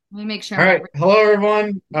Let me make sure All I'm right. not. Hello,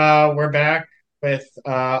 everyone. We're back with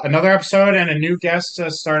another episode and a new guest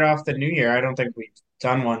to start off the new year. I don't think we've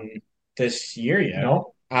done one this year yet.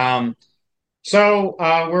 No.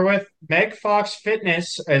 We're with Meg Fox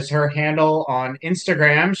Fitness as her handle on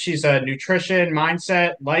Instagram. She's a nutrition,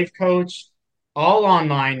 mindset, life coach, all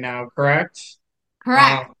online now, correct?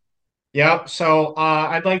 Uh, Correct. yep.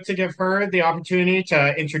 I'd like to give her the opportunity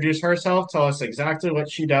to introduce herself, tell us exactly what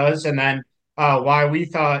she does, and then why we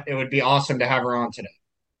thought it would be awesome to have her on today.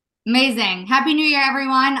 Amazing. Happy New Year,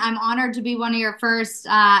 everyone. I'm honored to be one of your first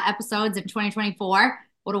episodes of 2024.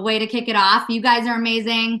 What a way to kick it off. You guys are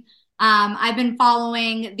amazing. I've been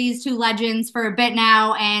following these two legends for a bit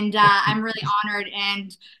now, and I'm really honored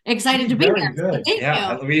and excited She's to be very here. So good. thank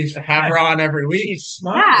Yeah, you. we have her on every week.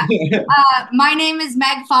 Yeah. My name is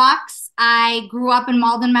Meg Fox. I grew up in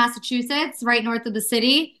Malden, Massachusetts, right north of the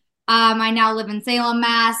city. I now live in Salem,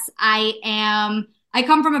 Mass. I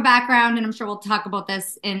come from a background, and I'm sure we'll talk about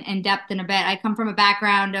this in depth in a bit. I come from a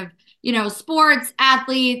background of, sports,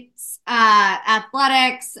 athletes,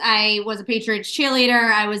 athletics. I was a Patriots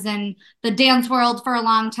cheerleader. I was in the dance world for a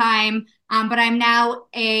long time. But I'm now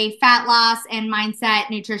a fat loss and mindset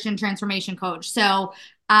nutrition transformation coach.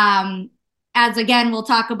 Um, as again, we'll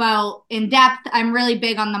talk about in depth, I'm really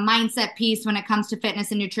big on the mindset piece when it comes to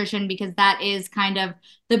fitness and nutrition because that is kind of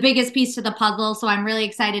the biggest piece to the puzzle. So I'm really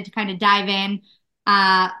excited to kind of dive in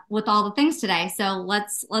with all the things today. So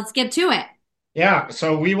let's get to it. Yeah,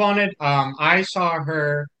 so we wanted I saw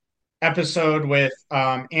her episode with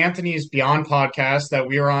Anthony's Beyond podcast that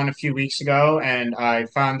we were on a few weeks ago, and I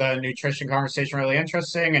found the nutrition conversation really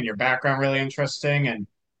interesting and your background really interesting. And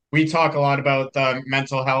we talk a lot about the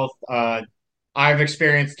mental health. I've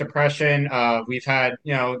experienced depression. We've had,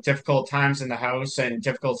 difficult times in the house and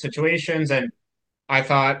difficult situations, and I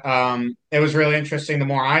thought it was really interesting. The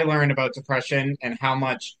more I learned about depression and how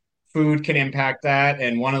much food can impact that,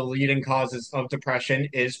 and one of the leading causes of depression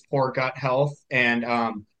is poor gut health and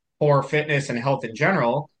poor fitness and health in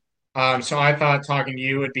general. So I thought talking to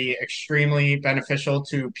you would be extremely beneficial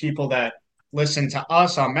to people that listen to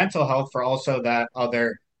us on mental health for also that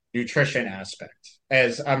other nutrition aspect.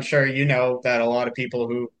 As I'm sure you know that a lot of people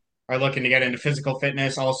who are looking to get into physical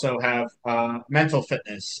fitness also have mental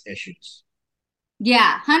fitness issues.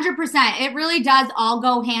 Yeah, 100%. It really does all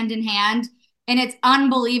go hand in hand. And it's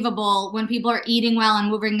unbelievable when people are eating well and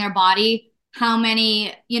moving their body, how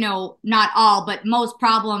many, not all, but most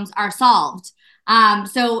problems are solved.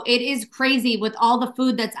 So it is crazy with all the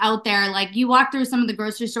food that's out there. Like you walk through some of the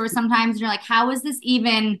grocery stores sometimes and you're like, how is this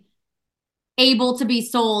even able to be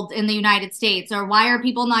sold in the United States? Or why are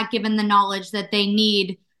people not given the knowledge that they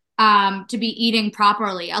need to be eating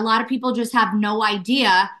properly? A lot of people just have no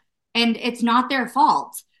idea, and it's not their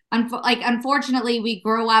fault. Unfortunately, we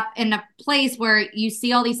grow up in a place where you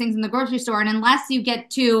see all these things in the grocery store, and unless you get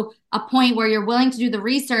to a point where you're willing to do the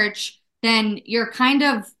research, then you're kind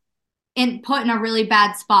of put in a really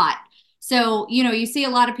bad spot. So, you see a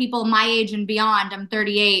lot of people my age and beyond, I'm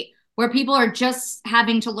 38, where people are just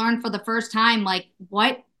having to learn for the first time, like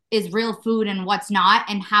what is real food and what's not,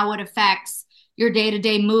 and how it affects your day to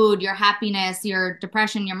day mood, your happiness, your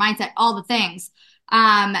depression, your mindset, all the things.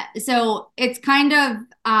 So it's kind of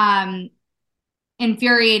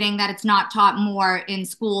infuriating that it's not taught more in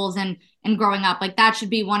schools and growing up. Like that should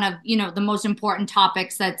be one of, the most important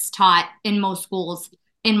topics that's taught in most schools,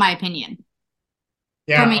 in my opinion.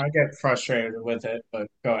 For Yeah, me. I get frustrated with it, but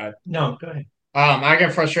go ahead. No, go ahead. I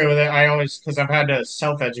get frustrated with it. I always, because I've had to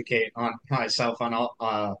self-educate on myself on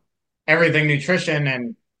all, everything nutrition,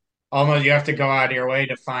 and almost you have to go out of your way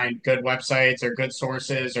to find good websites or good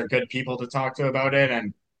sources or good people to talk to about it.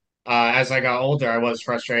 And as I got older, I was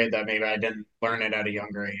frustrated that maybe I didn't learn it at a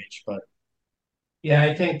younger age. But Yeah,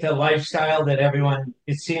 I think the lifestyle that everyone,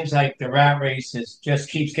 it seems like the rat race is just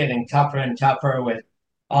keeps getting tougher and tougher with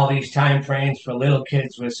all these time frames for little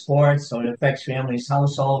kids with sports. So it affects families,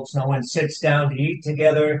 households. No one sits down to eat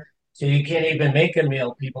together. So you can't even make a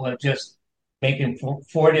meal. People are just making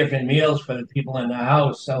four different meals for the people in the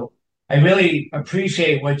house. So I really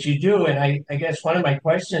appreciate what you do. And I guess one of my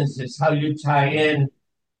questions is how you tie in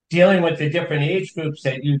dealing with the different age groups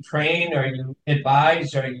that you train or you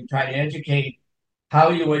advise or you try to educate, how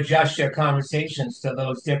you adjust your conversations to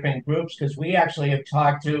those different groups. Because we actually have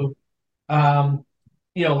talked to, um,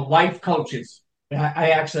 life coaches.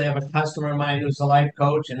 I actually have a customer of mine who's a life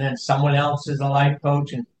coach, and then someone else is a life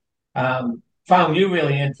coach, and found you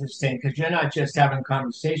really interesting because you're not just having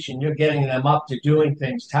conversation, you're getting them up to doing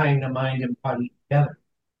things, tying the mind and body together.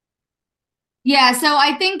 Yeah, so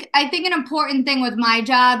I think an important thing with my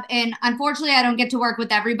job, and unfortunately I don't get to work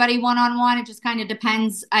with everybody one on one. It just kind of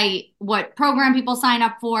depends what program people sign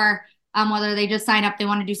up for, whether they just sign up, they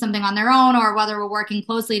want to do something on their own, or whether we're working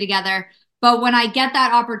closely together. But when I get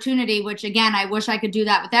that opportunity, which again I wish I could do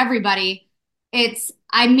that with everybody, it's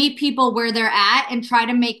I meet people where they're at and try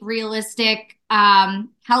to make realistic,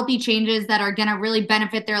 healthy changes that are going to really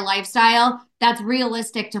benefit their lifestyle. That's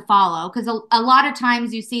realistic to follow because a lot of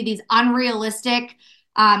times you see these unrealistic,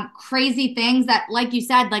 crazy things that, like you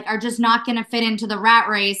said, like are just not going to fit into the rat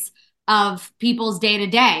race of people's day to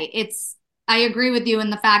day. I agree with you in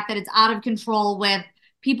the fact that it's out of control with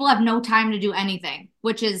people have no time to do anything,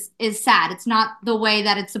 which is sad. It's not the way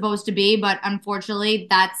that it's supposed to be, but unfortunately,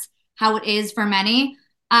 that's how it is for many.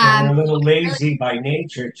 And we're a So little really, lazy by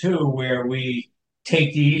nature too, where we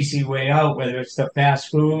take the easy way out, whether it's the fast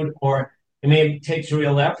food or I mean, it takes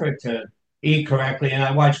real effort to eat correctly. And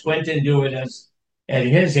I watched Quentin do it as at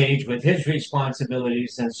his age with his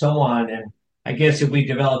responsibilities and so on. And I guess if we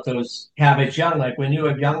develop those habits young, like when you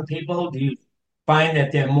have young people, do you find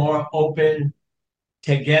that they're more open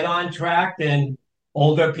to get on track than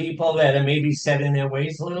older people that are maybe set in their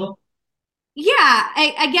ways a little? yeah,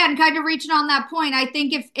 again, kind of reaching on that point, I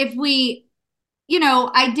think if we,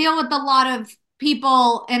 I deal with a lot of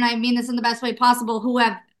people, and I mean this in the best way possible, who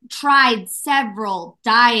have tried several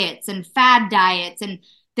diets and fad diets, and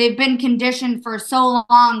they've been conditioned for so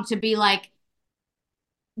long to be like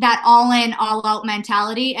that all in, all out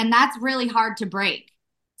mentality. And that's really hard to break.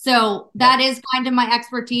 So Yep. that is kind of my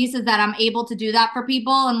expertise is that I'm able to do that for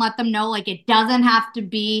people and let them know like it doesn't have to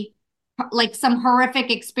be like some horrific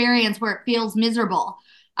experience where it feels miserable.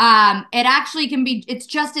 It actually can be, it's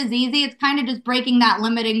just as easy. It's kind of just breaking that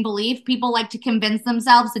limiting belief. People like to convince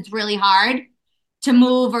themselves it's really hard to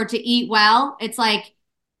move or to eat well. It's like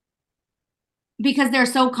because they're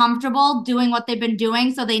so comfortable doing what they've been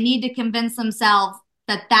doing. So they need to convince themselves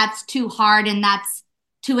that that's too hard and that's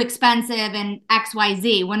too expensive and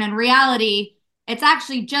XYZ. When in reality, it's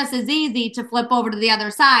actually just as easy to flip over to the other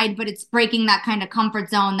side, but it's breaking that kind of comfort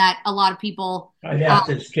zone that a lot of people, I'd um, have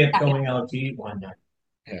to skip going out to eat one night.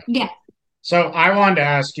 Yeah. yeah, So I wanted to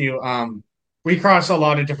ask you, we cross a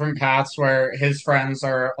lot of different paths where his friends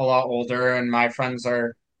are a lot older and my friends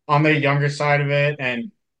are on the younger side of it.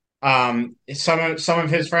 And some of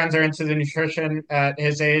his friends are into the nutrition at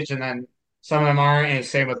his age, and then some of them aren't. And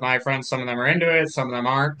same with my friends, some of them are into it, some of them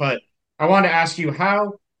aren't. But I wanted to ask you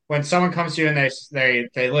how, when someone comes to you and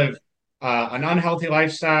they live an unhealthy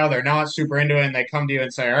lifestyle, they're not super into it, and they come to you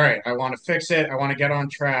and say, "All right, I want to fix it, I want to get on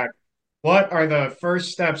track." What are the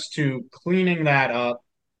first steps to cleaning that up?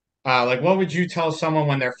 Like, what would you tell someone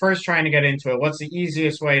when they're first trying to get into it? What's the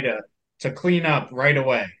easiest way to clean up right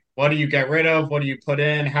away? What do you get rid of? What do you put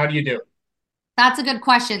in? How do you do it? that's a good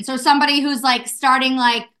question. So somebody who's like starting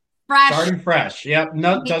like fresh. Starting fresh. Yep.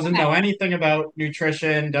 No, doesn't Okay. know anything about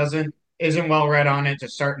nutrition. Isn't well read on it.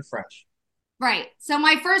 Just starting fresh. Right. So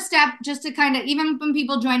my first step, just to kind of, even when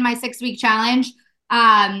people join my 6 week challenge,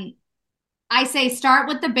 um, I say start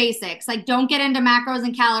with the basics. Like, don't get into macros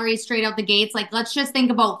and calories straight out the gates. Like, let's just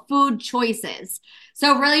think about food choices.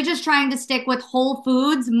 So, really just trying to stick with whole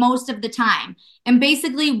foods most of the time. And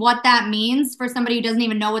basically, what that means for somebody who doesn't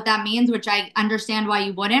even know what that means, which I understand why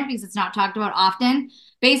you wouldn't because it's not talked about often.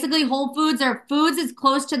 Basically, whole foods are foods as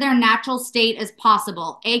close to their natural state as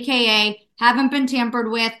possible, AKA, haven't been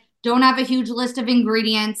tampered with, don't have a huge list of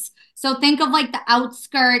ingredients. So think of like the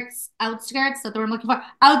outskirts, that's what I'm looking for,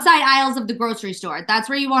 outside aisles of the grocery store. That's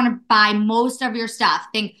where you want to buy most of your stuff.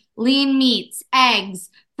 Think lean meats, eggs,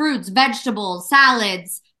 fruits, vegetables,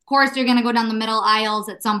 salads. Of course, you're going to go down the middle aisles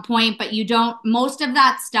at some point, but most of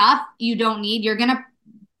that stuff you don't need. You're going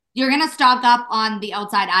to stock up on the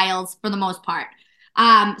outside aisles for the most part.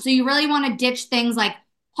 So you really want to ditch things like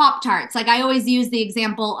Pop Tarts. Like I always use the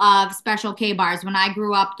example of Special K bars. When I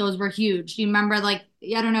grew up, those were huge. You remember, like,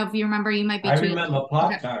 I don't know if you remember, you might be I too young. remember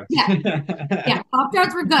Pop Okay. Tarts. Yeah, yeah, Pop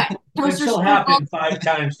Tarts were good. This Toaster will strudel. happen 5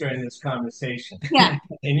 times during this conversation, Yeah,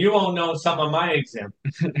 and you won't know some of my examples.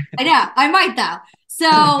 I know. I might though.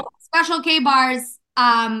 So Special K bars,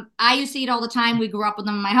 I used to eat all the time. We grew up with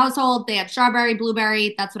them in my household. They had strawberry,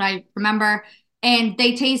 blueberry. That's what I remember. And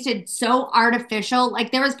they tasted so artificial.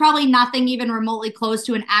 Like there was probably nothing even remotely close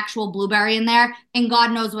to an actual blueberry in there. And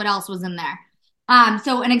God knows what else was in there.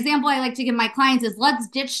 So an example I like to give my clients is let's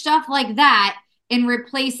ditch stuff like that and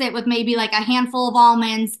replace it with maybe like a handful of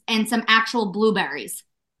almonds and some actual blueberries.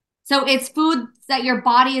 So it's food that your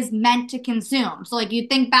body is meant to consume. So like you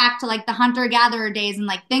think back to like the hunter gatherer days and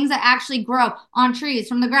like things that actually grow on trees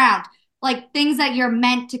from the ground, like things that you're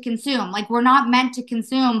meant to consume. Like we're not meant to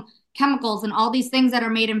consume chemicals and all these things that are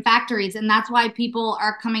made in factories. And that's why people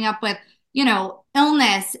are coming up with,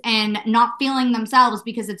 illness and not feeling themselves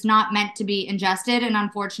because it's not meant to be ingested. And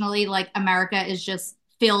unfortunately, like America is just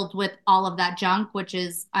filled with all of that junk, which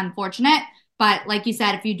is unfortunate. But like you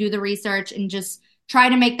said, if you do the research and just try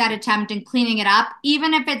to make that attempt and cleaning it up,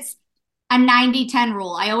 even if it's a 90-10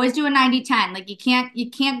 rule. I always do a 90-10. Like you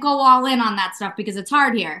can't go all in on that stuff because it's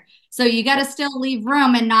hard here. So you got to still leave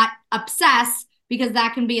room and not obsess because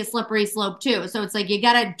that can be a slippery slope too. So it's like you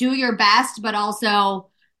got to do your best, but also,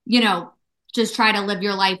 you know, just try to live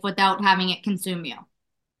your life without having it consume you.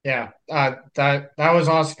 Yeah, that was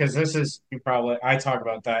awesome because this is you probably I talk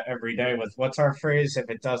about that every day with what's our phrase? If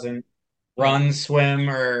it doesn't run, swim,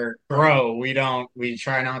 or grow, we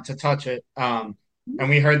try not to touch it. And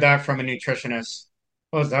we heard that from a nutritionist.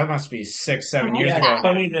 Oh, that must be six, I 7 years like Yeah, it's ago. that.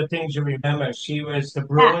 funny the things you remember. She was the Yeah.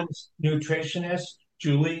 Bruins nutritionist,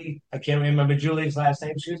 Julie. I can't remember Julie's last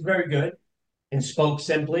name. She was very good and spoke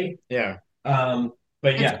simply. Yeah. Um,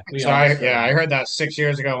 but It's yeah, we So all I still. heard that 6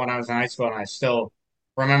 years ago when I was in high school, and I still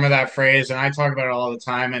remember that phrase, and I talk about it all the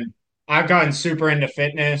time. And I've gotten super into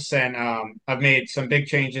fitness, and I've made some big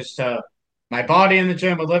changes to my body in the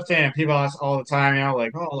gym with lifting. And people ask all the time,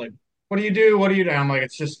 like, oh, like, what do you do? What do you do? And I'm like,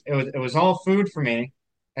 it was all food for me.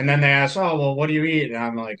 And then they ask, oh, well, what do you eat? And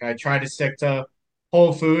I'm like, I try to stick to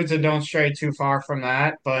whole foods and don't stray too far from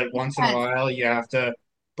that. But once in a good. while, you have to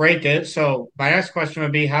break it. So my next question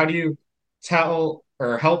would be, how do you tell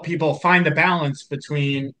or help people find the balance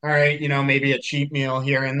between, all right, maybe a cheap meal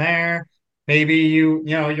here and there. Maybe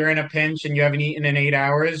you're in a pinch and you haven't eaten in 8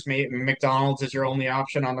 hours. Maybe McDonald's is your only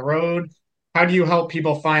option on the road. How do you help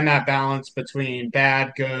people find that balance between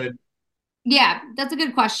bad, good? Yeah, that's a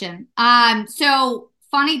good question. So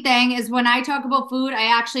funny thing is when I talk about food,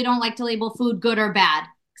 I actually don't like to label food good or bad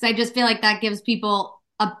because I just feel like that gives people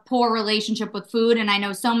a poor relationship with food. And I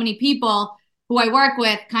know so many people who I work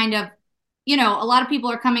with kind of, a lot of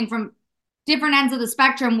people are coming from different ends of the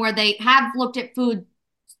spectrum where they have looked at food,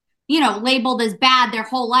 labeled as bad their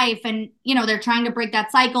whole life. And, they're trying to break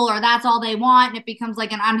that cycle or that's all they want. And it becomes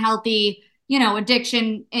like an unhealthy,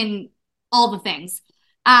 addiction in all the things.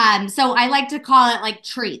 So I like to call it like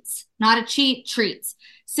treats, not a cheat, treats.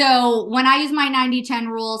 So when I use my 90-10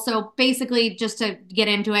 rule, so basically just to get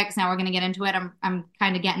into it, because now we're going to get into it, I'm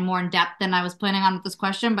kind of getting more in depth than I was planning on with this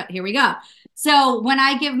question, but here we go. So when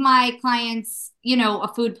I give my clients,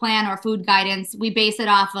 a food plan or food guidance, we base it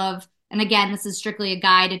off of, and again, this is strictly a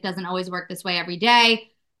guide. It doesn't always work this way every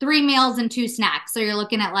day. 3 meals and 2 snacks. So you're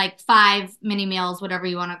looking at like 5 mini meals, whatever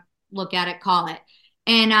you want to look at it, call it.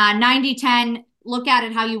 And 90-10, look at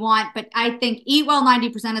it how you want, but I think eat well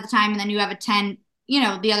 90% of the time, and then you have a 10,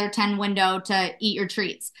 the other 10 window to eat your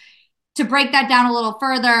treats. To break that down a little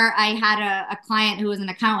further, I had a client who was an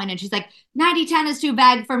accountant and she's like, 90-10 is too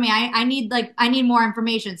vague for me. I need more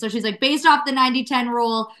information. So she's like, based off the 90-10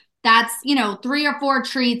 rule, that's, 3 or 4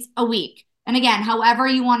 treats a week. And again, however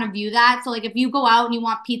you want to view that. So like if you go out and you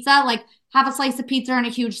want pizza, like have a slice of pizza and a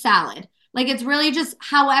huge salad. Like it's really just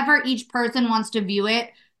however each person wants to view it.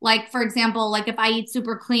 Like for example, like if I eat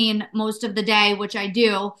super clean most of the day, which I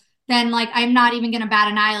do, then like I'm not even going to bat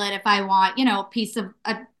an eyelid if I want, a piece of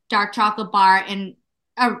a dark chocolate bar and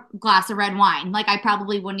a glass of red wine. Like I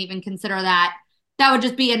probably wouldn't even consider that. That would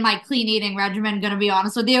just be in my clean eating regimen, gonna be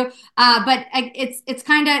honest with you. But it's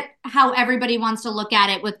kind of how everybody wants to look at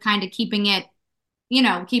it with kind of keeping it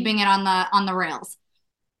on the rails.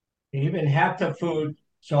 Even half the food.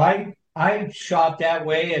 So I shop that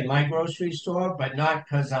way at my grocery store, but not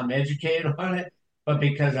because I'm educated on it, but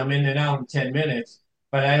because I'm in and out in 10 minutes.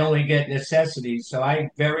 But I only get necessities. So I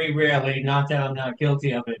very rarely, not that I'm not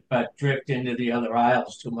guilty of it, but drift into the other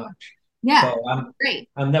aisles too much. Yeah, So great.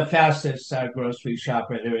 I'm the fastest grocery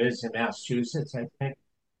shopper there is in Massachusetts, I think.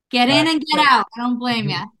 Get in But and get out. I don't blame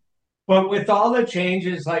you. but with all the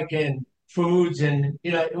changes like in foods and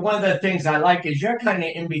one of the things I like is you're kind of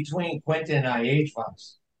in between Quentin and I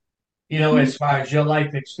age-wise. As far as your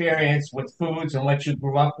life experience with foods and what you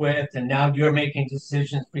grew up with, and now you're making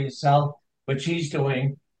decisions for yourself, what she's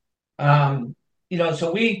doing.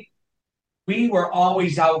 So we were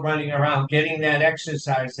always out running around getting that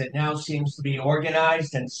exercise that now seems to be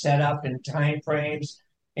organized and set up in time frames.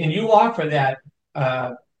 And you offer that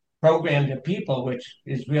uh, program to people, which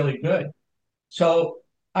is really good. So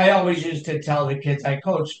I always used to tell the kids I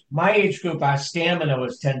coached, my age group, our stamina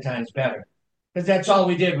was 10 times better because that's all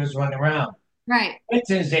we did was run around. Right.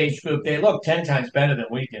 Quentin's age group, they look 10 times better than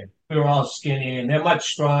we did. We were all skinny and they're much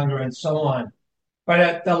stronger and so on. But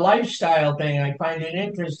at the lifestyle thing, I find it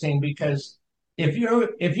interesting because if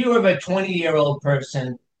you have a 20-year-old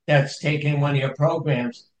person that's taking one of your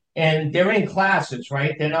programs, and they're in classes,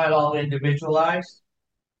 right? They're not all individualized.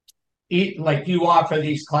 Like you offer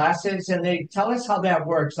these classes, and they tell us how that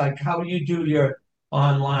works. Like how you do your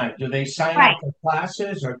online. Do they sign Right. up for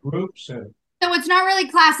classes or groups or? So it's not really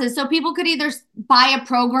classes. So people could either buy a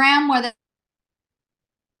program where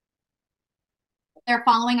they're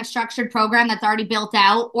following a structured program that's already built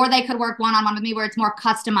out, or they could work one-on-one with me where it's more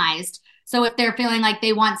customized. So if they're feeling like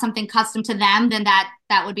they want something custom to them, then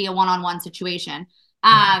that would be a one-on-one situation.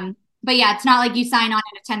 But yeah, it's not like you sign on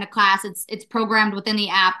and attend a class. It's programmed within the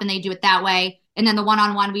app and they do it that way. And then the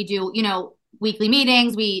one-on-one we do, weekly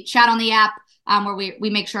meetings, we chat on the app, where we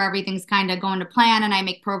make sure everything's kind of going to plan and I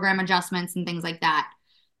make program adjustments and things like that.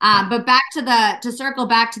 But back to circle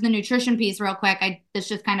back to the nutrition piece real quick. This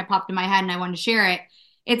just kind of popped in my head and I wanted to share it.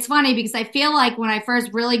 It's funny because I feel like when I first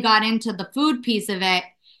really got into the food piece of it,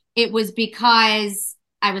 it was because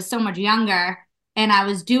I was so much younger and I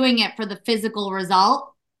was doing it for the physical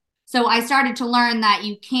result. So I started to learn that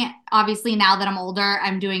you can't, obviously now that I'm older,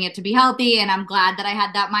 I'm doing it to be healthy and I'm glad that I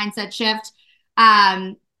had that mindset shift.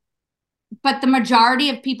 Um, but the majority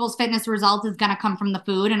of people's fitness results is going to come from the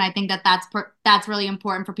food, and I think that that's really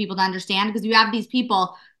important for people to understand because you have these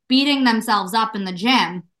people beating themselves up in the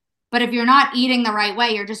gym, but if you're not eating the right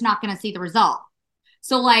way, you're just not going to see the result.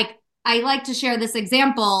 So like I like to share this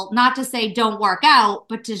example, not to say don't work out,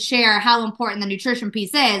 but to share how important the nutrition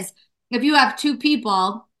piece is. If you have two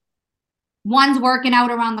people, one's working out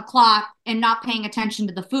around the clock and not paying attention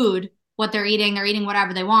to the food, what they're eating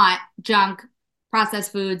whatever they want, junk,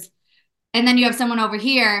 processed foods, and then you have someone over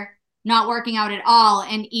here not working out at all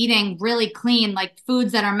and eating really clean, like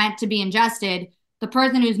foods that are meant to be ingested. The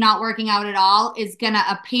person who's not working out at all is going to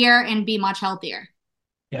appear and be much healthier.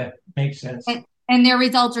 Yeah, makes sense. And their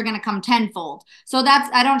results are going to come tenfold. So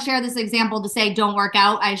I don't share this example to say don't work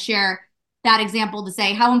out. I share that example to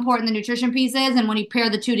say how important the nutrition piece is. And when you pair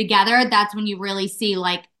the two together, that's when you really see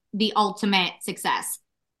like the ultimate success.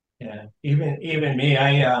 Yeah, even me,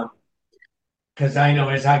 I because I know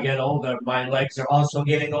as I get older, my legs are also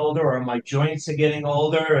getting older, or my joints are getting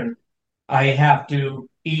older, and I have to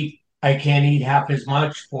eat. I can't eat half as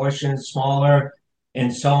much, portions smaller,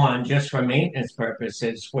 and so on, just for maintenance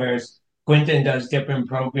purposes. Whereas Quentin does different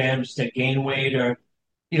programs to gain weight, or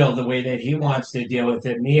the way that he wants to deal with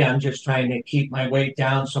it. Me, I'm just trying to keep my weight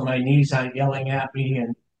down so my knees aren't yelling at me,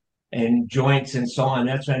 and joints and so on.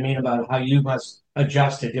 That's what I mean about how you must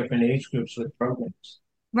adjust to different age groups with programs.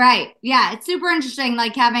 Right. Yeah. It's super interesting,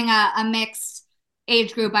 like having a mixed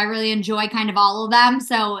age group. I really enjoy kind of all of them.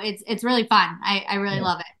 So it's really fun. I really Yeah.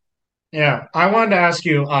 love it. Yeah, I wanted to ask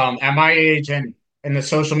you, at my age and in the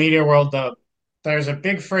social media world, there's a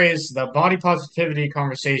big phrase, the body positivity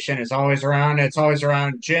conversation is always around. It's always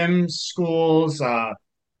around gyms, schools,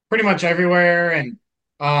 pretty much everywhere. And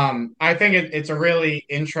I think it's a really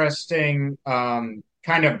interesting kind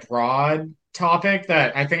of broad topic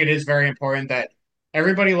that I think it is very important that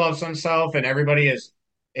everybody loves themselves and everybody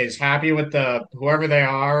is happy with the whoever they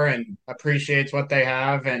are and appreciates what they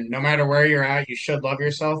have. And no matter where you're at, you should love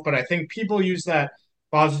yourself. But I think people use that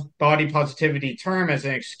body positivity term as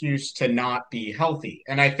an excuse to not be healthy.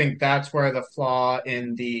 And I think that's where the flaw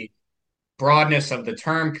in the broadness of the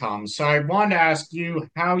term comes. So I wanted to ask you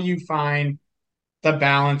how you find the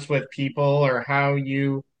balance with people or how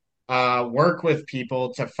you work with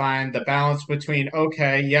people to find the balance between,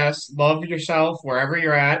 okay, yes, love yourself wherever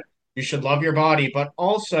you're at. You should love your body, but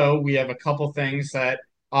also we have a couple things that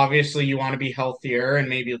obviously you want to be healthier and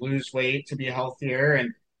maybe lose weight to be healthier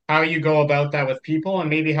and how you go about that with people and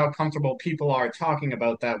maybe how comfortable people are talking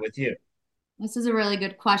about that with you. This is a really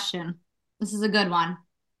good question. This is a good one.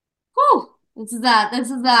 Whew. This is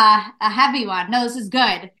a heavy one. No, this is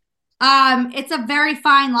good. It's a very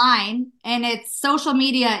fine line, and it's social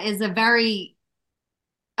media is a very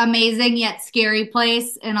amazing yet scary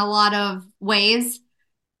place in a lot of ways.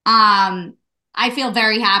 I feel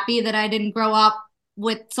very happy that I didn't grow up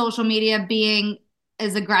with social media being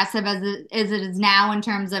as aggressive as it is now in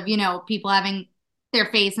terms of, people having their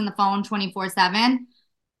face in the phone 24/7.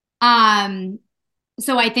 Um,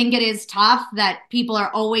 so I think it is tough that people are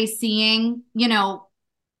always seeing,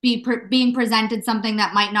 being presented something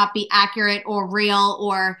that might not be accurate or real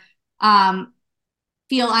or um,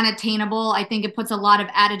 feel unattainable. I think it puts a lot of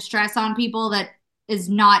added stress on people that is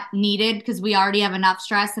not needed because we already have enough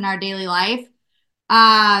stress in our daily life.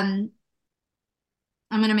 Um,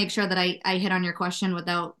 I'm going to make sure that I hit on your question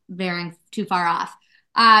without veering too far off.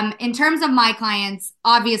 In terms of my clients,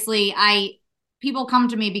 obviously, people come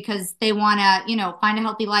to me because they want to, find a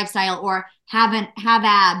healthy lifestyle or have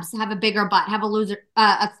abs, have a bigger butt, have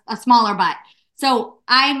a smaller butt. So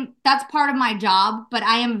that's part of my job, but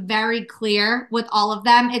I am very clear with all of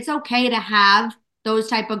them. It's okay to have those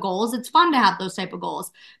type of goals. It's fun to have those type of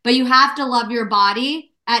goals, but you have to love your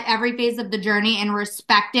body at every phase of the journey and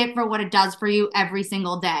respect it for what it does for you every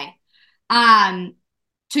single day. Um,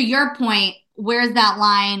 to your point, where's that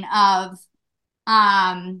line of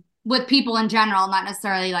with people in general, not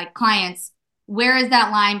necessarily like clients, where is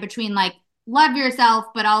that line between like love yourself,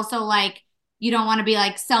 but also like you don't want to be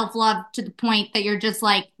like self-love to the point that you're just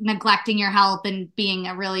like neglecting your health and being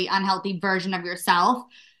a really unhealthy version of yourself.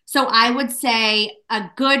 So I would say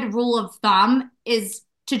a good rule of thumb is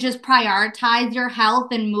to just prioritize your health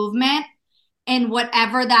and movement and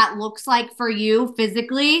whatever that looks like for you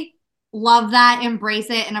physically. Love that,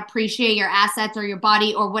 embrace it, and appreciate your assets or your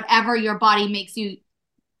body or whatever your body makes you,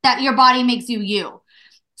 that your body makes you you.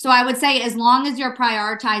 So I would say as long as you're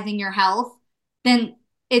prioritizing your health, then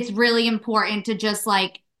it's really important to just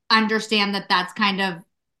like understand that that's kind of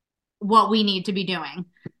what we need to be doing.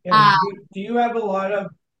 Yeah. Um, Do you have a lot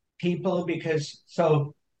of people? Because,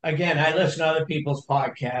 so again, I listen to other people's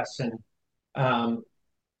podcasts and um,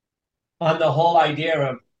 on the whole idea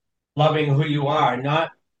of loving who you are,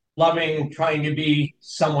 not loving trying to be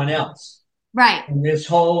someone else. right. And this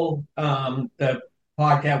whole the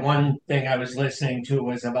podcast, one thing I was listening to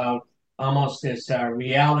was about almost this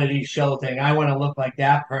reality show thing. I want to look like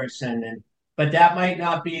that person, and but that might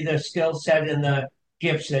not be the skill set and the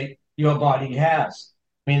gifts that your body has.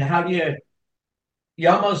 I mean, how do you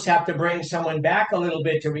almost have to bring someone back a little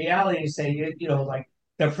bit to reality and say, you know, like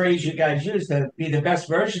the phrase you guys use, to be the best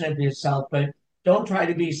version of yourself, but don't try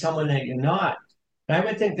to be someone that you're not. And I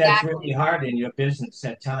would think that's really hard in your business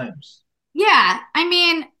at times. Yeah, I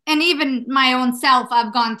mean, and even my own self,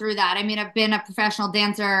 I've gone through that. I mean, I've been a professional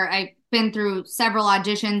dancer. I've been through several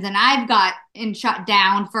auditions and I've got in shut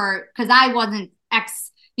down for because I wasn't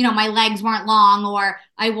X, my legs weren't long or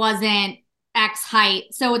I wasn't X height.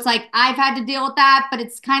 So it's like I've had to deal with that, but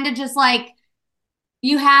it's kind of just like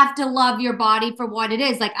you have to love your body for what it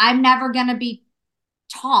is. Like I'm never gonna be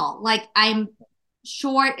tall. Like I'm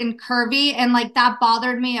short and curvy and like that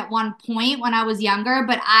bothered me at one point when I was younger,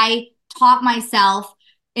 but I taught myself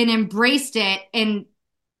and embraced it and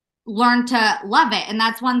learned to love it. And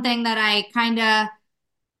that's one thing that I kind of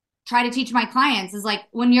try to teach my clients is like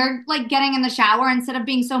when you're like getting in the shower instead of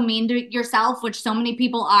being so mean to yourself, which so many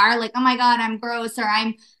people are like, oh my God, I'm gross or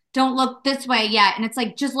I'm don't look this way yet. And it's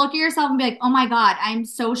like just look at yourself and be like, oh my God, I'm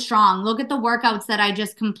so strong. Look at the workouts that I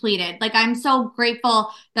just completed. Like I'm so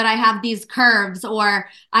grateful that I have these curves or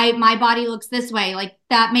I my body looks this way. Like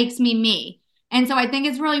that makes me me. And so I think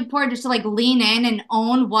it's really important just to like lean in and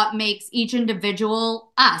own what makes each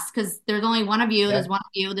individual us because there's only one of you, Yeah. there's one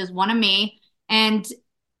of you, there's one of me. And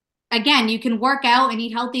again, you can work out and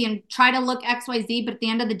eat healthy and try to look XYZ, but at the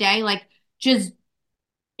end of the day, like just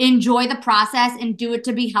enjoy the process and do it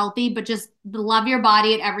to be healthy, but just love your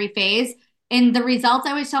body at every phase. And the results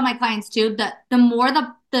I always tell my clients too, that the more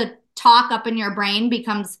the talk up in your brain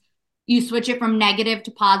becomes you switch it from negative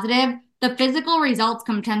to positive, the physical results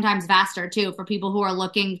come 10 times faster too for people who are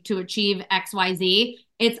looking to achieve XYZ.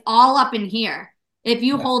 It's all up in here. If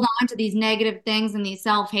you Yeah. hold on to these negative things and these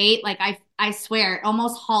self-hate, like I swear it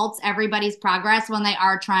almost halts everybody's progress when they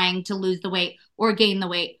are trying to lose the weight or gain the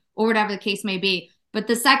weight or whatever the case may be. But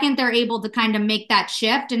the second they're able to kind of make that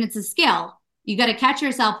shift, and it's a skill, you got to catch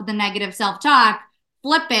yourself with the negative self talk,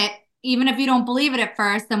 flip it, even if you don't believe it at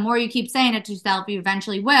first, the more you keep saying it to yourself, you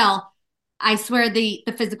eventually will. I swear the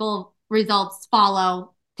physical results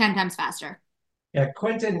follow 10 times faster. Yeah,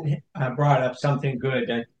 Quentin brought up something good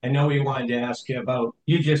that I know he wanted to ask you about.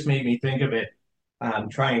 You just made me think of it,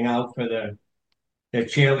 trying out for the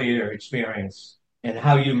cheerleader experience and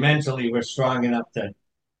how you mentally were strong enough to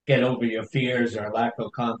get over your fears or lack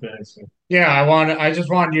of confidence. Yeah, I just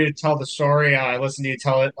wanted you to tell the story. I listened to you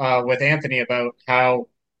tell it with Anthony about how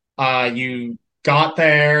you got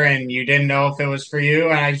there and you didn't know if it was for you.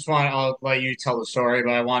 And I'll let you tell the story,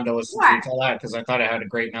 but I wanted to listen to you Sure. tell that because I thought it had a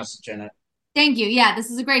great message in it. Thank you. Yeah, this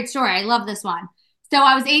is a great story. I love this one. So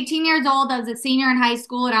I was 18 years old. I was a senior in high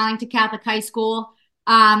school at Arlington Catholic High School.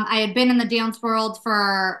 I had been in the dance world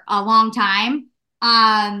for a long time.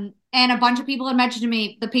 And a bunch of people had mentioned to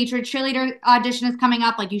me, the Patriot cheerleader audition is coming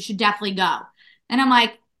up. Like, you should definitely go. And I'm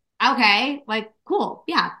like, okay, like, cool.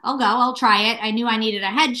 Yeah, I'll go. I'll try it. I knew I needed a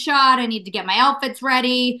headshot. I needed to get my outfits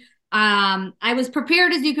ready. I was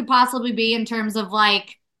prepared as you could possibly be in terms of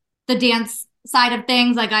like the dance side of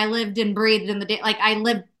things. Like I lived and breathed in like I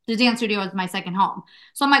lived, the dance studio was my second home.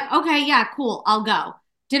 So I'm like, okay, yeah, cool, I'll go.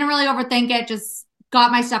 Didn't really overthink it, just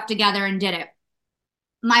got my stuff together and did it.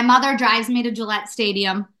 My mother drives me to Gillette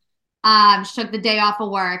Stadium. She took the day off of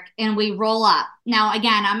work and we roll up. Now,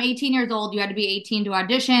 again, I'm 18 years old. You had to be 18 to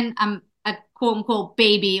audition. I'm a quote unquote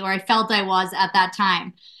baby, or I felt I was at that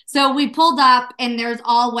time. So we pulled up and there's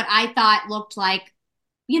all what I thought looked like,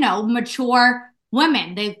 mature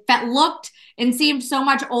women. Looked and seemed so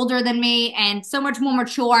much older than me and so much more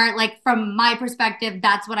mature. Like from my perspective,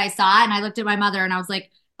 that's what I saw. And I looked at my mother and I was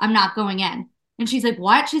like, I'm not going in. And she's like,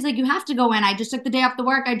 what? She's like, you have to go in. I just took the day off the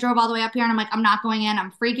work. I drove all the way up here and I'm like, I'm not going in.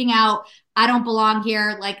 I'm freaking out. I don't belong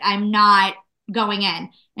here. Like, I'm not going in.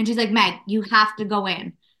 And she's like, Meg, you have to go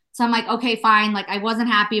in. So I'm like, okay, fine. Like, I wasn't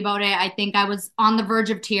happy about it. I think I was on the verge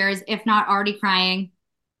of tears, if not already crying.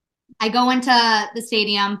 I go into the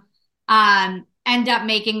stadium, end up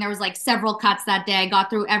making, there was like several cuts that day, got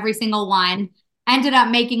through every single one, ended up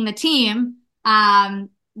making the team.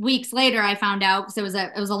 Weeks later, I found out because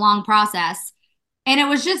it was a long process. And it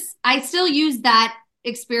was just, I still use that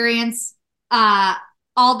experience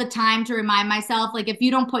all the time to remind myself, like, if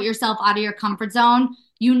you don't put yourself out of your comfort zone,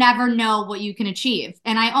 you never know what you can achieve.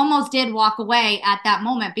 And I almost did walk away at that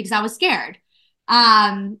moment because I was scared.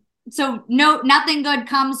 Um, so no, nothing good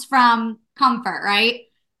comes from comfort, right?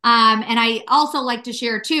 And I also like to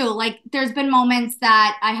share too, like there's been moments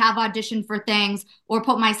that I have auditioned for things or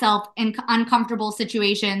put myself in uncomfortable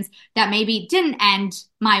situations that maybe didn't end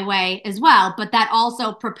my way as well, but that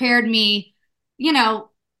also prepared me, you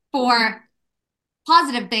know, for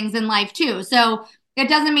positive things in life too. So it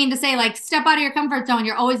doesn't mean to say like step out of your comfort zone,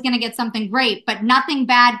 you're always going to get something great, but nothing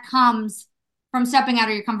bad comes from stepping out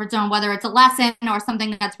of your comfort zone, whether it's a lesson or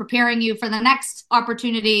something that's preparing you for the next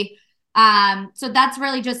opportunity. So that's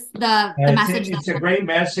really just the message It's a great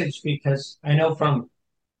message because I know from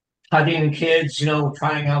studying kids,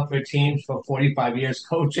 trying out for teams for 45 years,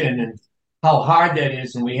 coaching, and how hard that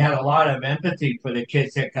is. And we had a lot of empathy for the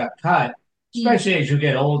kids that got cut, especially as you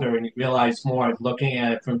get older and you realize more looking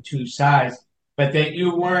at it from two sides. But that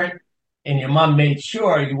you weren't, and your mom made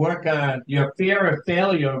sure you weren't gonna, your fear of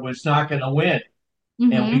failure was not gonna win. And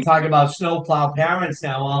we Mm-hmm. talk about snowplow parents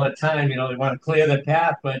now all the time. They want to clear the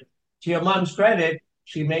path, but to your mom's credit,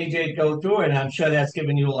 she made you go through it. And I'm sure that's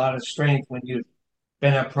given you a lot of strength when you've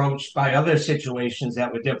been approached by other situations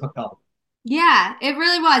that were difficult. Yeah, it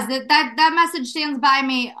really was. That message stands by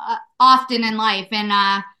me often in life,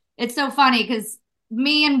 and it's so funny because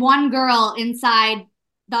me and one girl inside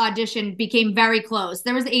the audition became very close.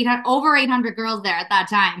 There was 800 over 800 girls there at that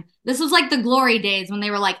time. This was like the glory days when they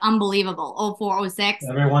were like unbelievable. Oh 04, oh 06.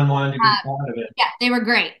 Everyone wanted to be part of it. Yeah, they were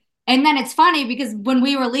great. And then it's funny because when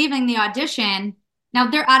we were leaving the audition, now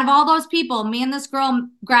there out of all those people, me and this girl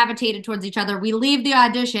gravitated towards each other. We leave the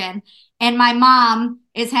audition, and my mom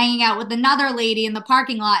is hanging out with another lady in the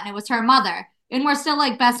parking lot, and it was her mother. And we're still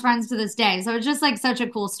like best friends to this day. So it's just like such a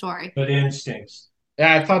cool story. Good instincts.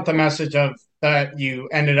 Yeah, I thought the message of that you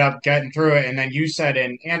ended up getting through it, and then you said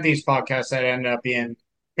in Anthony's podcast that it ended up being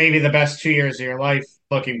maybe the best 2 years of your life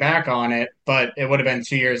looking back on it, but it would have been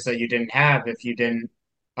 2 years that you didn't have if you didn't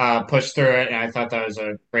push through it. And I thought that was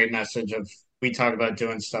a great message of we talk about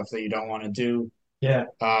doing stuff that you don't want to do Yeah.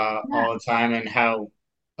 Yeah. all the time, and how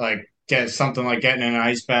like get something like getting in an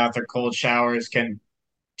ice bath or cold showers can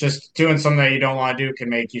just doing something that you don't want to do can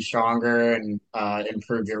make you stronger and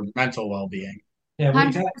improve your mental well-being. Yeah,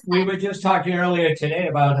 we 100%. were just talking earlier today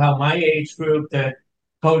about how my age group, the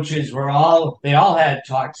coaches they all had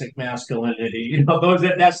toxic masculinity.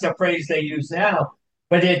 That's the phrase they use now.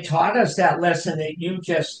 But it taught us that lesson that you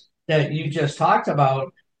just talked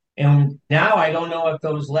about. And now I don't know if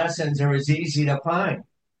those lessons are as easy to find.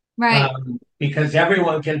 Right. Because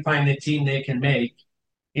everyone can find the team they can make.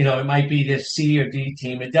 It might be this C or D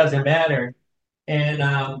team. It doesn't matter. And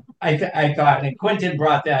I thought, and Quentin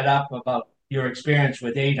brought that up about your experience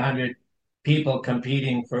with 800 people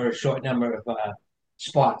competing for a short number of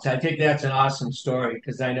spots. I think that's an awesome story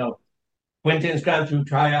because I know Quentin's gone through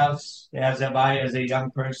tryouts, as have I as a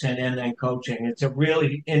young person, and then coaching. It's a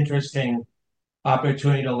really interesting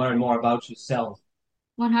opportunity to learn more about yourself.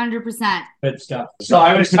 100%. Good stuff. So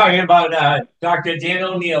I was talking about Dr. Dan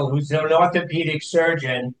O'Neill, who's an orthopedic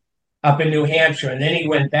surgeon up in New Hampshire, and then he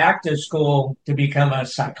went back to school to become a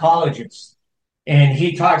psychologist. And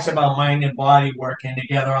he talks about mind and body working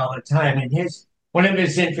together all the time. And one of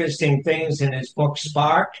his interesting things in his book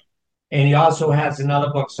Spark, and he also has another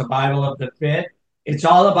book, Survival of the Fit. It's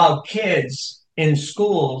all about kids in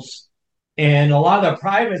schools, and a lot of the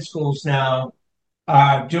private schools now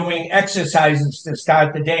doing exercises to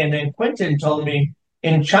start the day. And then Quentin told me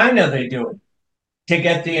in China they do it to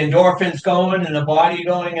get the endorphins going and the body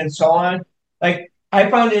going and so on. Like I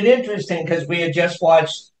found it interesting because we had just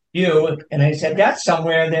watched you, and I said that's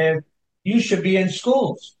somewhere that you should be in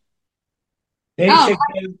schools. They Oh,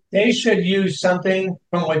 should they should use something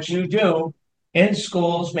from what you do in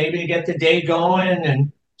schools, maybe to get the day going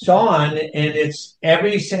and so on. And it's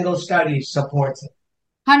every single study supports it.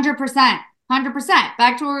 100%. 100%.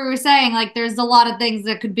 Back to what we were saying, like there's a lot of things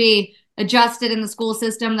that could be adjusted in the school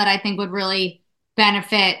system that I think would really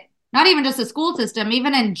benefit not even just the school system,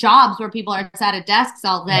 even in jobs where people are sat at desks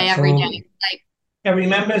all day, every day. Absolutely. Like, And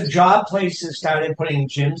remember, job places started putting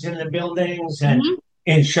gyms in the buildings and mhm,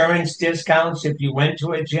 insurance discounts if you went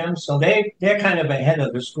to a gym. So they're kind of ahead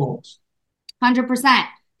of the schools. 100%.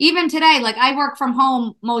 Even today, like I work from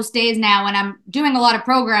home most days now and I'm doing a lot of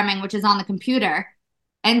programming, which is on the computer.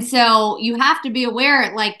 And so you have to be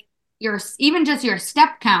aware, like your, even just your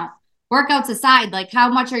step count, workouts aside, like how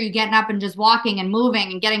much are you getting up and just walking and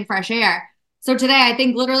moving and getting fresh air? So today, I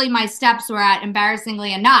think literally my steps were at,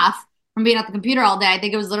 embarrassingly enough, from being at the computer all day, I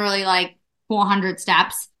think it was literally like 400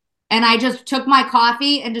 steps. And I just took my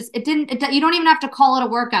coffee and just, it didn't, you don't even have to call it a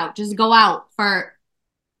workout. Just go out for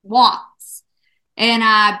walks and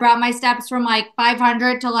brought my steps from like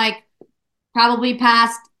 500 to like probably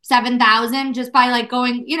past 7,000 just by like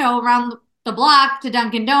going, around the block to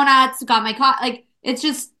Dunkin' Donuts, got my like it's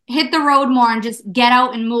just hit the road more and just get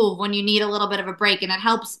out and move when you need a little bit of a break. And it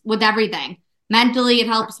helps with everything. Mentally, it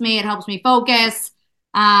helps me focus.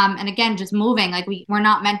 And again, just moving. Like we're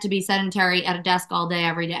not meant to be sedentary at a desk all day,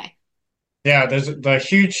 every day. Yeah, there's the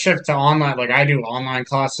huge shift to online. Like I do online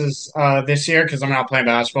classes this year because I'm not playing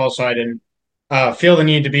basketball, so I didn't feel the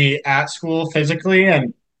need to be at school physically.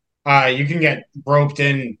 And you can get roped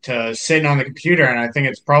into sitting on the computer, and I think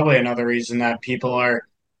it's probably another reason that people are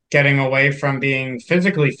getting away from being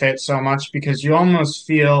physically fit so much because you almost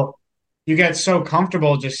feel you get so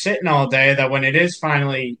comfortable just sitting all day that when it is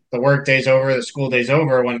finally the work day's over, the school day's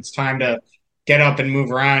over, when it's time to get up and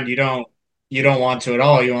move around, you don't want to at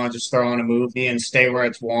all. You want to just throw on a movie and stay where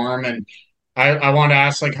it's warm. And I want to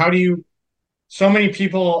ask, like, how do you so many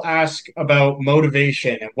people ask about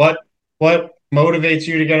motivation and what motivates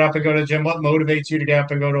you to get up and go to the gym, what motivates you to get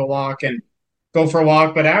up and go to a walk and go for a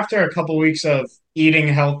walk. But after a couple weeks of eating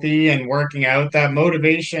healthy and working out, that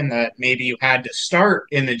motivation that maybe you had to start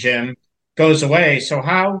in the gym goes away. So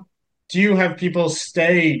how do you have people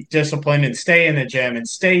stay disciplined and stay in the gym and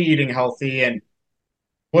stay eating healthy? And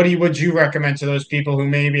would you recommend to those people who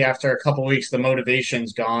maybe after a couple weeks the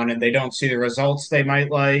motivation's gone and they don't see the results they might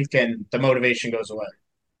like and the motivation goes away?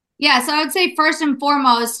 Yeah, so I would say first and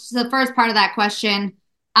foremost, the first part of that question,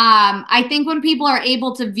 I think when people are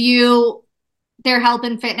able to view their health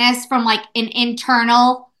and fitness from like an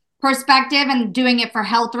internal perspective and doing it for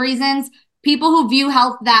health reasons, people who view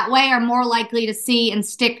health that way are more likely to see and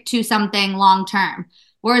stick to something long term.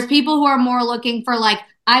 Whereas people who are more looking for like,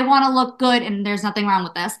 I want to look good, and there's nothing wrong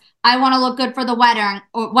with this. I want to look good for the wedding,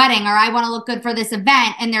 or I want to look good for this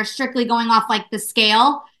event, and they're strictly going off like the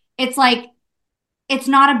scale. It's like it's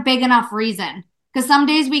not a big enough reason. Because some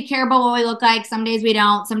days we care about what we look like, some days we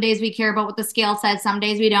don't. Some days we care about what the scale says, some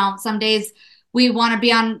days we don't. Some days we want to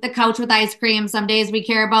be on the couch with ice cream. Some days we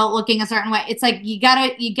care about looking a certain way. It's like you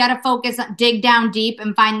gotta focus, dig down deep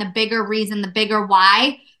and find the bigger reason, the bigger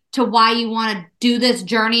why to why you want to do this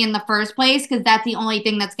journey in the first place, because that's the only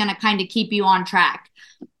thing that's gonna kind of keep you on track.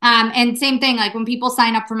 And same thing, like when people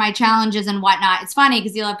sign up for my challenges and whatnot, it's funny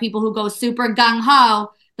because you'll have people who go super gung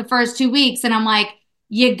ho the first 2 weeks, and I'm like,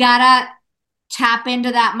 you gotta tap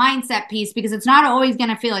into that mindset piece because it's not always going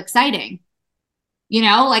to feel exciting.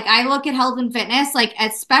 Like I look at health and fitness, like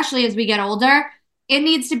especially as we get older, it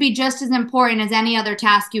needs to be just as important as any other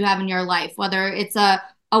task you have in your life, whether it's a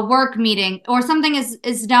work meeting or something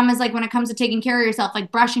as dumb as like when it comes to taking care of yourself,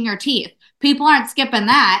 like brushing your teeth. People aren't skipping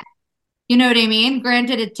that. You know what I mean?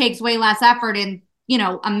 Granted, it takes way less effort in,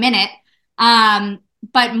 a minute.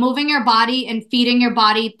 But moving your body and feeding your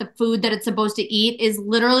body the food that it's supposed to eat is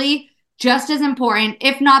literally just as important,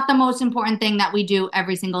 if not the most important thing that we do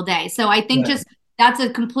every single day. So I think Yeah. just that's a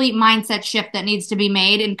complete mindset shift that needs to be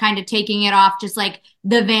made and kind of taking it off just like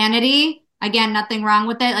the vanity. Again, nothing wrong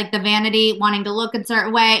with it. Like the vanity, wanting to look a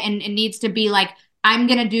certain way, and it needs to be like, I'm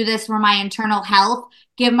going to do this for my internal health,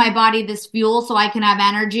 give my body this fuel so I can have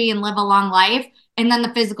energy and live a long life. And then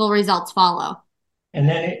the physical results follow. And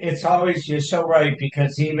then it's always, you're so right,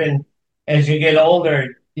 because even as you get older,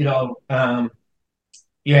 your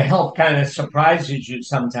health kind of surprises you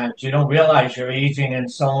sometimes. You don't realize you're aging and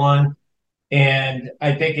so on. And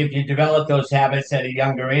I think if you develop those habits at a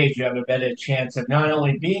younger age, you have a better chance of not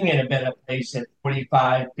only being in a better place at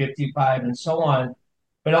 45, 55, and so on,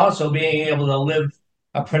 but also being able to live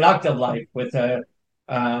a productive life with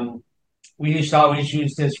um, we used to always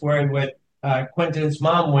use this word with Quentin's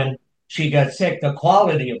mom when she got sick, the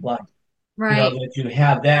quality of life, Right. that you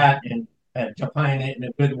have that. And define it in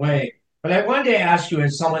a good way. But I wanted to ask you,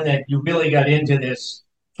 as someone that you really got into this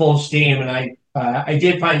full steam, and I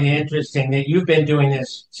did find it interesting that you've been doing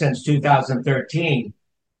this since 2013.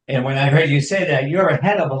 And when I heard you say that, you're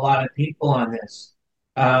ahead of a lot of people on this.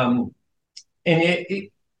 Um, and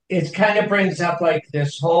it kind of brings up like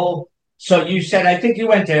this whole. So you said I think you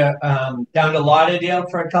went to down to Lauderdale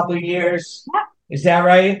for a couple of years. Yep. Is that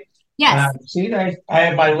right? Yes. See, I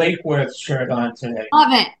have my Lake Worth shirt on today.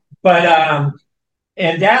 Love it. But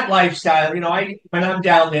and that lifestyle, I when I'm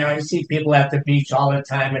down there, I see people at the beach all the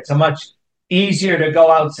time. It's a much easier to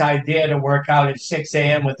go outside there to work out at 6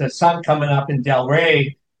 a.m. with the sun coming up in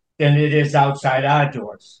Delray than it is outside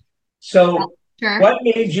outdoors. So Sure. what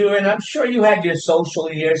made you, and I'm sure you had your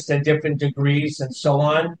social years to different degrees and so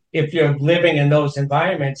on, if you're living in those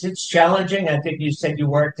environments, it's challenging. I think you said you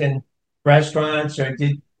worked in restaurants or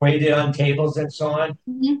did waited on tables and so on.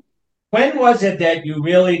 Mm-hmm. When was it that you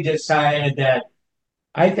really decided that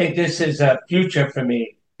I think this is a future for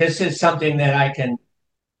me? This is something that I can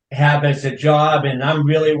have as a job, and I'm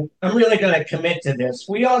really going to commit to this.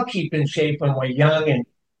 We all keep in shape when we're young, and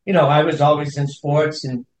I was always in sports,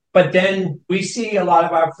 and but then we see a lot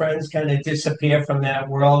of our friends kind of disappear from that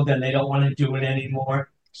world, and they don't want to do it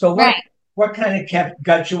anymore. So Right. what kind of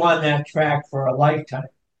got you on that track for a lifetime?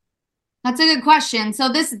 That's a good question. So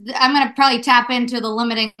I'm going to probably tap into the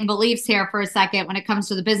limiting beliefs here for a second when it comes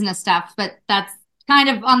to the business stuff, but that's kind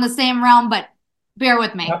of on the same realm, but bear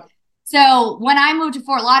with me. Yep. So when I moved to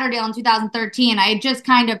Fort Lauderdale in 2013, I had just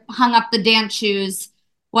kind of hung up the dance shoes.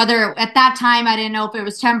 Whether at that time, I didn't know if it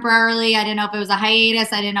was temporarily, I didn't know if it was a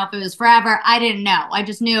hiatus, I didn't know if it was forever. I didn't know. I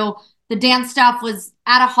just knew the dance stuff was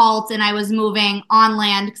at a halt and I was moving on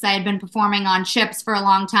land because I had been performing on ships for a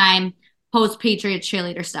long time, post Patriots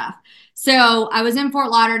cheerleader stuff. So I was in Fort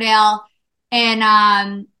Lauderdale and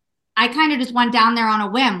I kind of just went down there on a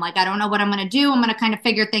whim. Like, I don't know what I'm going to do. I'm going to kind of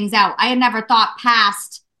figure things out. I had never thought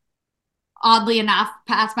past, oddly enough,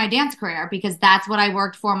 past my dance career because that's what I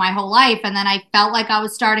worked for my whole life. And then I felt like I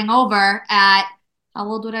was starting over at, how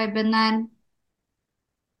old would I have been then?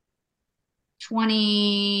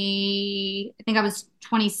 20, I think I was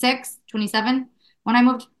 26, 27 when I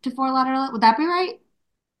moved to Fort Lauderdale. Would that be right?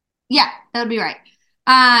 Yeah, that would be right.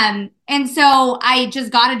 And so I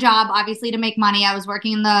just got a job, obviously, to make money. I was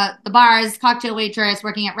working in the bars, cocktail waitress,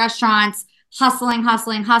 working at restaurants, hustling,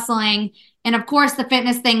 hustling, hustling. And of course, the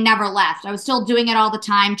fitness thing never left. I was still doing it all the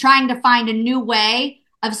time, trying to find a new way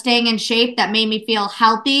of staying in shape that made me feel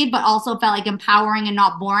healthy, but also felt like empowering and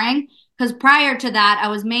not boring. Because prior to that, I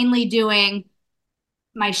was mainly doing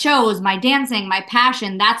my shows, my dancing, my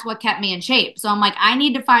passion, that's what kept me in shape. So I'm like, I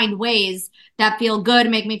need to find ways that feel good,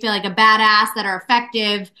 make me feel like a badass, that are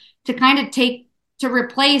effective to kind of to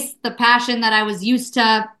replace the passion that I was used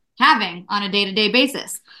to having on a day-to-day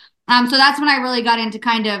basis. So that's when I really got into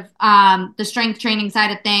kind of the strength training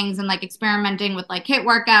side of things and like experimenting with like HIIT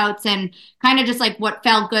workouts and kind of just like what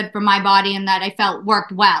felt good for my body and that I felt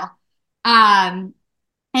worked well. And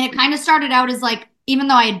it kind of started out as like, even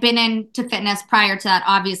though I had been into fitness prior to that,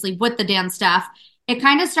 obviously with the dance stuff, it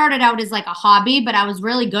kind of started out as like a hobby, but I was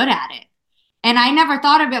really good at it. And I never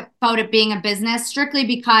thought about it being a business strictly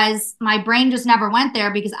because my brain just never went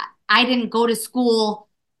there because I didn't go to school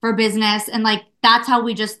for business. And like, that's how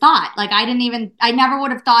we just thought. Like, I never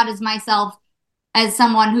would have thought as myself as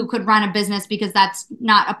someone who could run a business because that's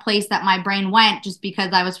not a place that my brain went just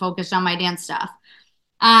because I was focused on my dance stuff.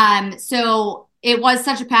 So it was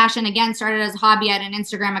such a passion. Again, started as a hobby. I had an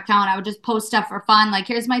Instagram account. I would just post stuff for fun. Like,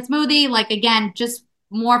 here's my smoothie. Like, again, just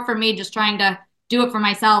more for me, just trying to do it for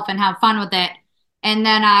myself and have fun with it. And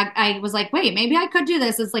then I was like, wait, maybe I could do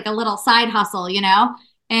this as like a little side hustle, you know?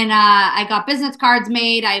 And I got business cards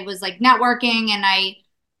made. I was like networking and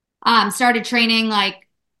I started training like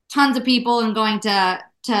tons of people and going to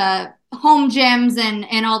home gyms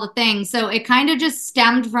and all the things. So it kind of just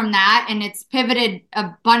stemmed from that and it's pivoted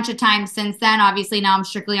a bunch of times since then. Obviously now I'm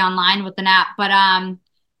strictly online with an app, but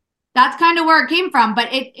that's kind of where it came from. But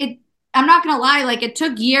it I'm not gonna lie, like it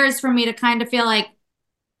took years for me to kind of feel like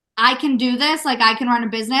I can do this, like I can run a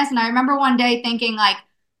business. And I remember one day thinking like,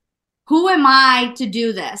 who am I to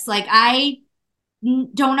do this? Like I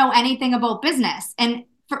don't know anything about business. And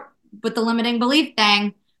with the limiting belief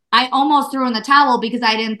thing, I almost threw in the towel because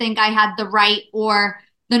I didn't think I had the right or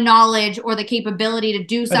the knowledge or the capability to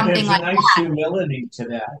do But something there's a like nice that. humility to that.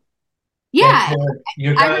 That Yeah.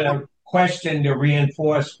 you're I going remember, to question to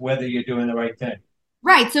reinforce whether you're doing the right thing.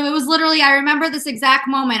 right. So it was literally, I remember this exact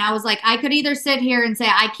moment. I was like, I could either sit here and say,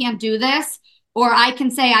 I can't do this, or I can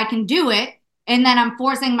say I can do it. And then I'm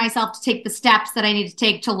forcing myself to take the steps that I need to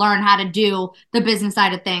take to learn how to do the business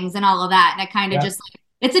side of things and all of that. And I kind of Yeah. just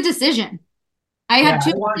It's a decision. I Yeah, had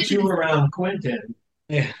two I want you decisions. around Quentin.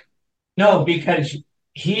 Yeah. No, because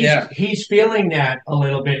Yeah. he's feeling that a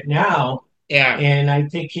little bit now, Yeah. and I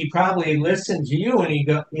think he probably listened to you,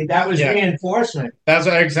 and that was Yeah. reinforcement. That's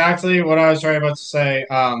exactly what I was right about to say.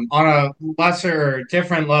 On a lesser,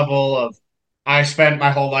 different level of, I spent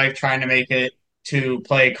my whole life trying to make it to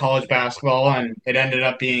play college basketball, and it ended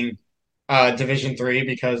up being Division III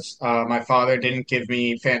because my father didn't give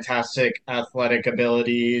me fantastic athletic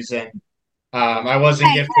abilities, and I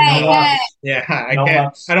wasn't Hey, gifted No hey, enough. hey. ups, Yeah, no I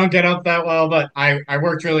ups. don't get up that well, but I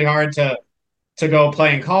worked really hard to go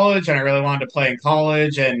play in college, and I really wanted to play in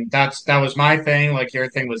college, and that was my thing. Like your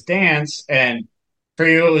thing was dance, and for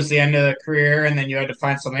you it was the end of the career, and then you had to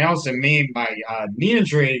find something else. And me, my knee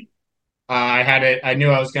injury, I had it. I knew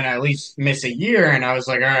I was going to at least miss a year, and I was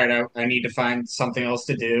like, all right, I need to find something else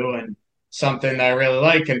to do and something that I really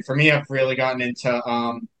like. And for me, I've really gotten into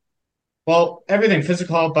well, everything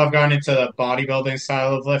physical health. I've gotten into the bodybuilding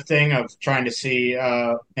style of lifting, of trying to see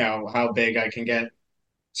how big I can get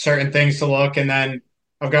certain things to look. And then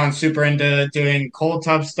I've gone super into doing cold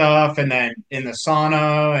tub stuff and then in the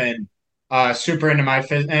sauna and super into my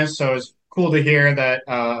fitness. So it's cool to hear that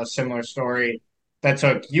a similar story that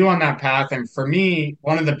took you on that path. And for me,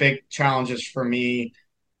 one of the big challenges for me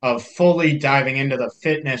of fully diving into the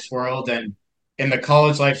fitness world and in the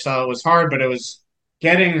college lifestyle, it was hard, but it was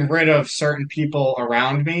getting rid of certain people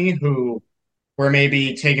around me who were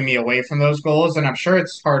maybe taking me away from those goals. And I'm sure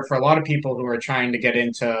it's hard for a lot of people who are trying to get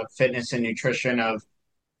into fitness and nutrition of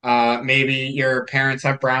maybe your parents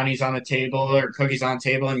have brownies on the table or cookies on the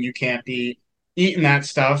table and you can't be eating that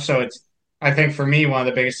stuff. So it's, I think for me, one of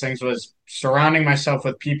the biggest things was surrounding myself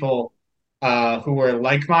with people who were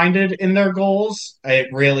like-minded in their goals.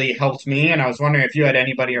 It really helped me. And I was wondering if you had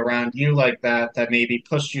anybody around you like that that maybe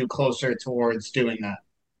pushed you closer towards doing that.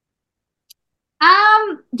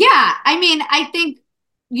 Yeah, I mean, I think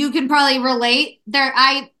you can probably relate.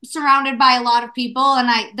 I surrounded by a lot of people and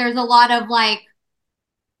there's a lot of like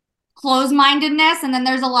closed-mindedness and then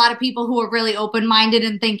there's a lot of people who are really open-minded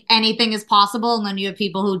and think anything is possible and then you have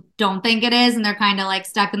people who don't think it is and they're kind of like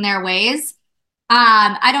stuck in their ways.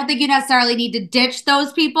 I don't think you necessarily need to ditch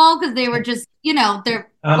those people because they were just,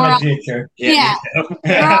 I'm we're a all, ditcher. Yeah, yeah, me too.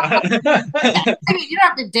 we're all, I I mean, you don't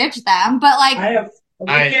have to ditch them, but like, I have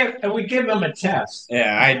I we give them a test.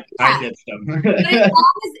 yeah, I yeah. ditched them. But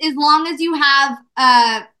as long as you have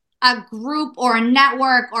a group or a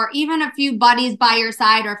network or even a few buddies by your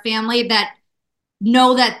side or family that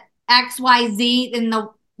know that XYZ and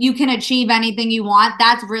you can achieve anything you want,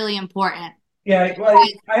 that's really important. Yeah, well,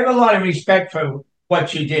 I have a lot of respect for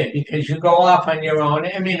what you did because you go off on your own.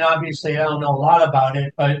 I mean, obviously, I don't know a lot about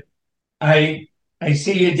it, but I I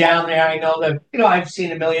see you down there. I know that, I've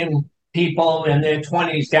seen a million people in their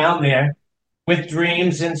 20s down there with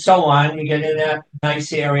dreams and so on. You get in that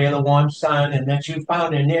nice area, the warm sun, and that you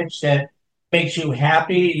found a niche that makes you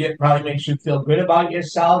happy. It probably makes you feel good about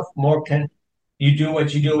yourself. You do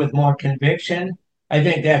what you do with more conviction. I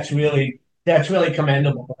think that's really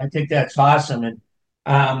commendable. I think that's awesome.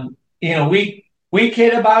 And we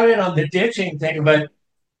kid about it on the ditching thing, but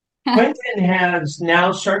Quentin has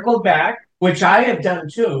now circled back, which I have done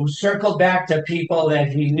too, circled back to people that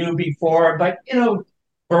he knew before, but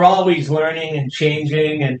we're always learning and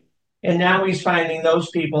changing and now he's finding those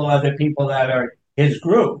people are the people that are his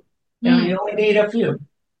group. Mm. You only need a few,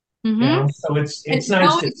 Hmm. so it's It's nice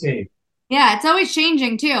to always see. Yeah, it's always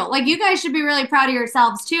changing too. Like you guys should be really proud of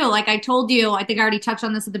yourselves too. Like I told you, I think I already touched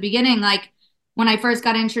on this at the beginning. Like when I first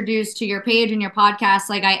got introduced to your page and your podcast,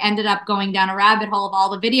 like I ended up going down a rabbit hole of all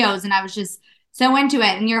the videos and I was just so into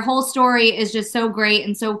it. And your whole story is just so great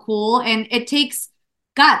and so cool. And it takes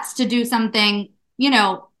guts to do something,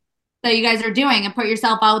 that you guys are doing and put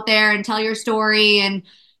yourself out there and tell your story and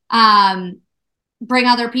um bring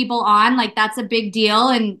other people on, like that's a big deal.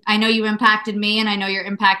 And I know you impacted me and I know you're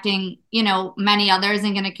impacting, many others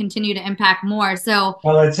and going to continue to impact more. So,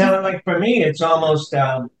 Well, it sounded like for me, it's almost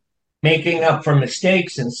making up for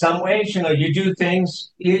mistakes in some ways. You do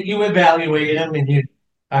things, you evaluate them, and you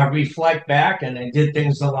reflect back. And I did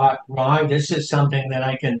things a lot wrong. This is something that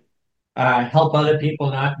I can help other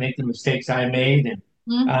people not make the mistakes I made. And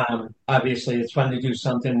mm, obviously, it's fun to do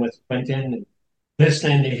something with Quentin and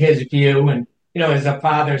listening to his view. And as a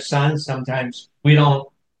father son, sometimes we don't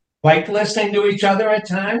like listening to each other at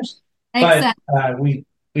times, makes but sense.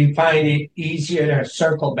 we find it easier to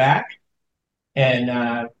circle back and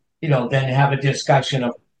then have a discussion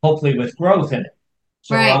of hopefully with growth in it.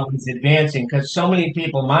 So we're Right. always advancing because so many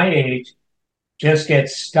people my age just get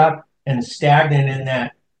stuck and stagnant in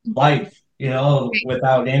that life, Right.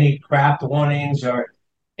 without any craft warnings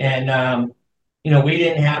and We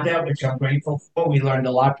didn't have that, which I'm grateful for. We learned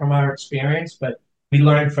a lot from our experience, but we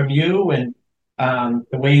learned from you and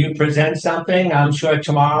the way you present something. I'm sure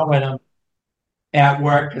tomorrow when I'm at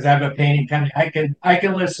work, because I have a painting company, I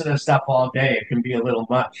can listen to stuff all day. It can be a little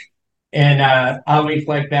much, and I'll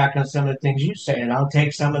reflect back on some of the things you say, and I'll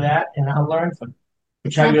take some of that and I'll learn from, it,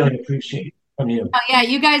 which I really appreciate from you. Oh, yeah,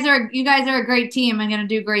 you guys are a great team and gonna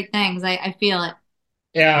do great things. I feel it.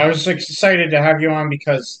 Yeah, I was excited to have you on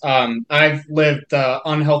because I've lived the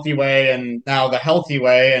unhealthy way and now the healthy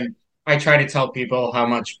way, and I try to tell people how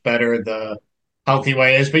much better the healthy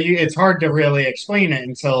way is, but it's hard to really explain it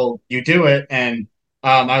until you do it. And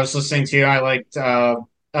I was listening to you. I liked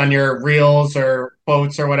on your reels or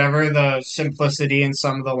quotes or whatever the simplicity in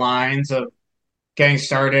some of the lines of getting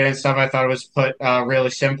started and stuff. I thought it was put really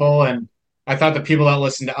simple, and I thought the people that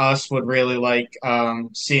listen to us would really like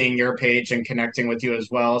seeing your page and connecting with you as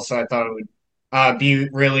well. So I thought it would be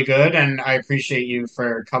really good, and I appreciate you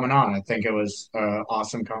for coming on. I think it was an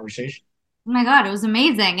awesome conversation. Oh my God, it was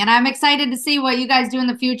amazing. And I'm excited to see what you guys do in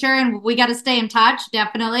the future. And we got to stay in touch,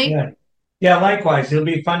 definitely. Yeah, yeah. Likewise, it'll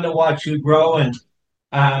be fun to watch you grow,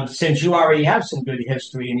 and since you already have some good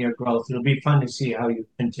history in your growth, it'll be fun to see how you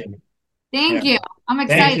continue. Thank Yeah, you. I'm thank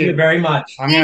Thank excited. you you. very much. I'm gonna